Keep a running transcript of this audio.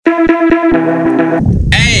Hey,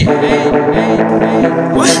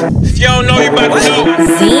 what? If you don't know, you about to know.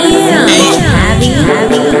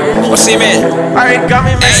 What's it, man? Alright, got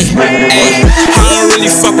me, man. Hey, I don't really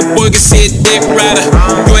fuck a boy, can say a dick rider.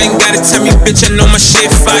 You ain't gotta tell me, bitch, I know my shit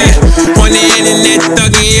fire. On the internet,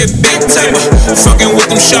 thuggin', yeah, big typer. Fucking with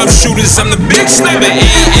them sharpshooters, I'm the big sniper.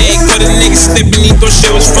 Ayy, caught a nigga slippin', he thought shit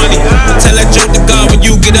was funny. Tell that joke to God when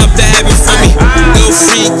you get up to heaven for me. Little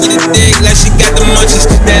freak, get a dick like she got the munchies.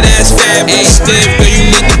 That ass fat, but stiff, girl, you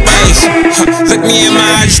need the bites. Look me in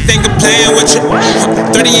my eyes, you think I'm playing with you.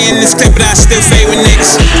 30 in this clip, but I still fade with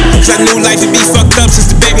niggas. Cause I knew life would be fucked up since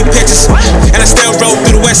the baby pictures. And I still roll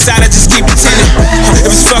through the west side, I just keep pretending.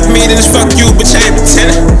 If it's fuck me, then it's fuck you, but I ain't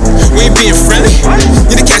pretending. We ain't being friendly,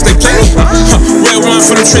 need to catch they plenty. Real run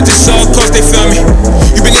for them trenches, so of course they feel me.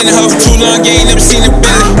 You been in the hub for too long, you ain't never seen a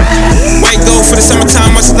Bentley. White gold for the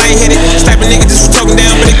summertime, must light hit it. This type of nigga just was talking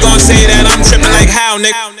down, but they gon' say that I'm tripping like how,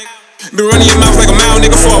 nigga. Been running your mouth like a mild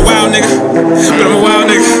nigga for a while, nigga. But I'm a wild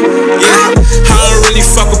nigga, yeah. I don't really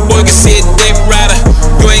fuck a boy, can say a dick rider.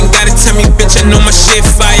 You ain't gotta tell me, bitch, I know my shit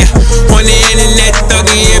fire. On the internet,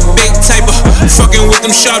 thuggin', yeah, big typer. Fucking with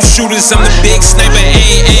them sharpshooters, I'm the big sniper.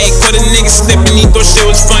 Ayy, caught a nigga slippin', he thought shit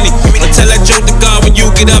was funny. I tell that joke to God when you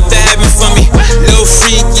get up to heaven for me. Little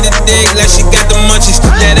freak, get a dick like she got the munchies.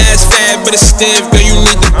 That ass fat, but it's stiff, girl, you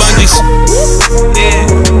need the bungees. Yeah.